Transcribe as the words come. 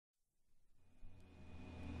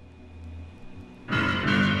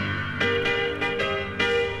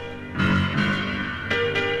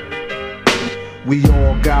We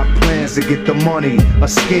all got plans to get the money, a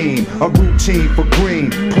scheme, a routine for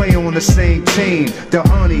green. Play on the same team, the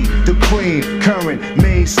honey, the cream, current,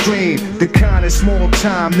 mainstream, the kind of small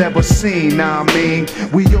time never seen, nah I mean.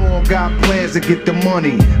 We all got plans to get the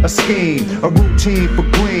money, a scheme, a routine for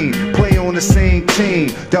green. Play on the same team,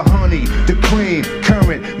 the honey, the cream,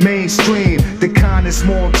 current, mainstream, the kind of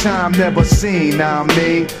small time never seen, nah I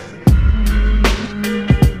mean.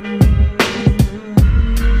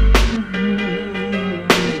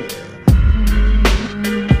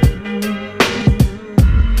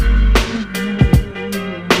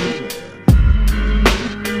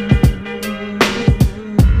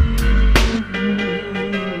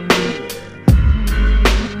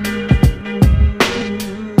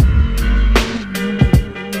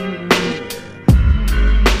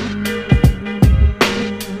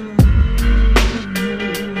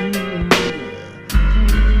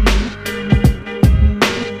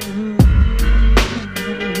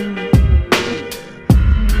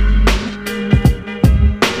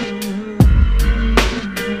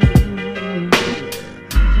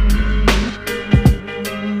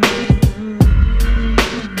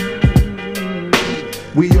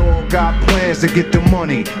 We all got plans to get the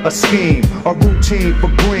money, a scheme, a routine for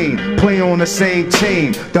green. Play on the same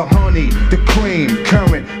team, the honey, the cream,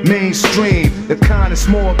 current, mainstream, the kind of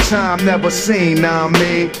small time never seen, nah I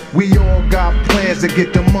mean. We all got plans to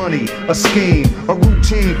get the money, a scheme, a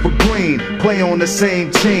routine for green. Play on the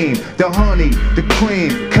same team, the honey, the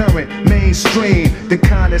cream, current, mainstream, the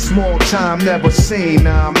kind of small time never seen,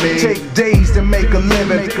 nah I mean. Take days to make a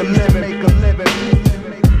living, make a living, make a living.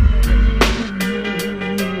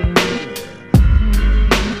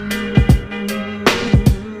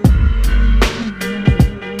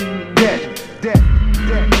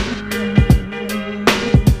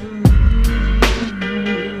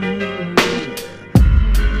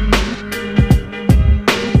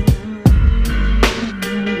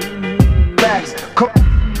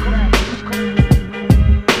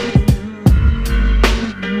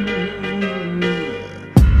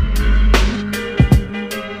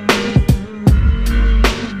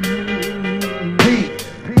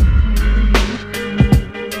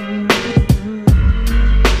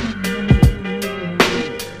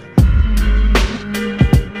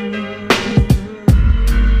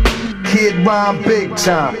 Kid rhyme big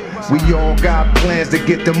time. We all got plans to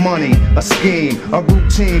get the money, a scheme, a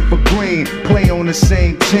routine for green. Play on the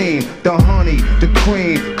same team, the honey, the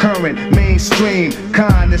cream, current, mainstream,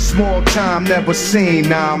 kind of small time never seen,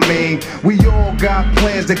 nah I mean. We all got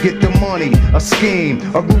plans to get the money, a scheme,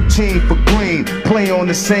 a routine for green. Play on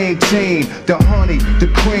the same team, the honey, the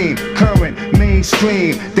cream, current,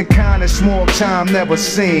 mainstream, the kind of small time never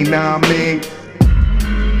seen, nah I mean.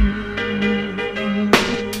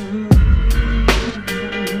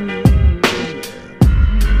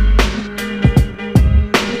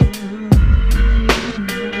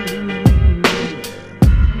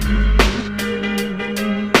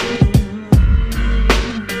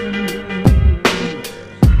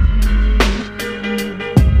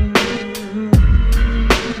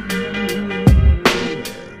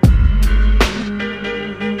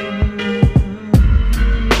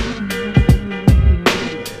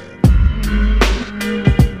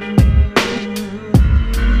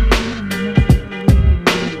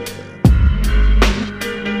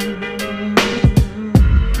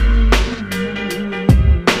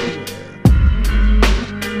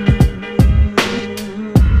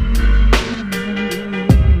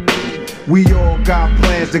 We all got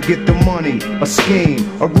plans to get the money, a scheme,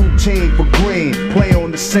 a routine for green. Play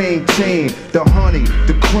on the same team, the honey,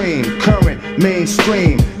 the cream, current,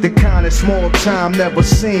 mainstream, the kind of small time never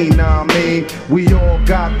seen, nah I mean. We all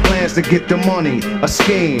got plans to get the money, a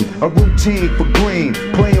scheme, a routine for green.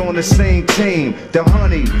 Play on the same team, the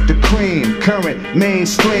honey, the cream, current,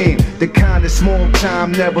 mainstream, the kind of small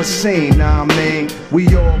time never seen, nah I mean.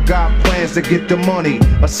 We all got plans to get the money,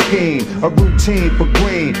 a scheme, a routine for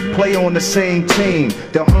green. Play on the same team,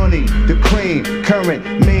 the honey, the cream,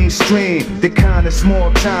 current, mainstream, the kind of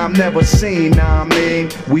small time never seen, nah I mean.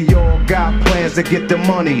 We all got plans to get the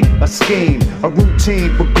money, a scheme, a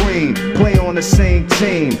routine for green. Play on the same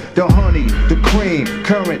team, the honey, the cream,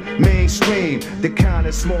 current, mainstream, the kind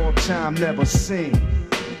of small time never seen.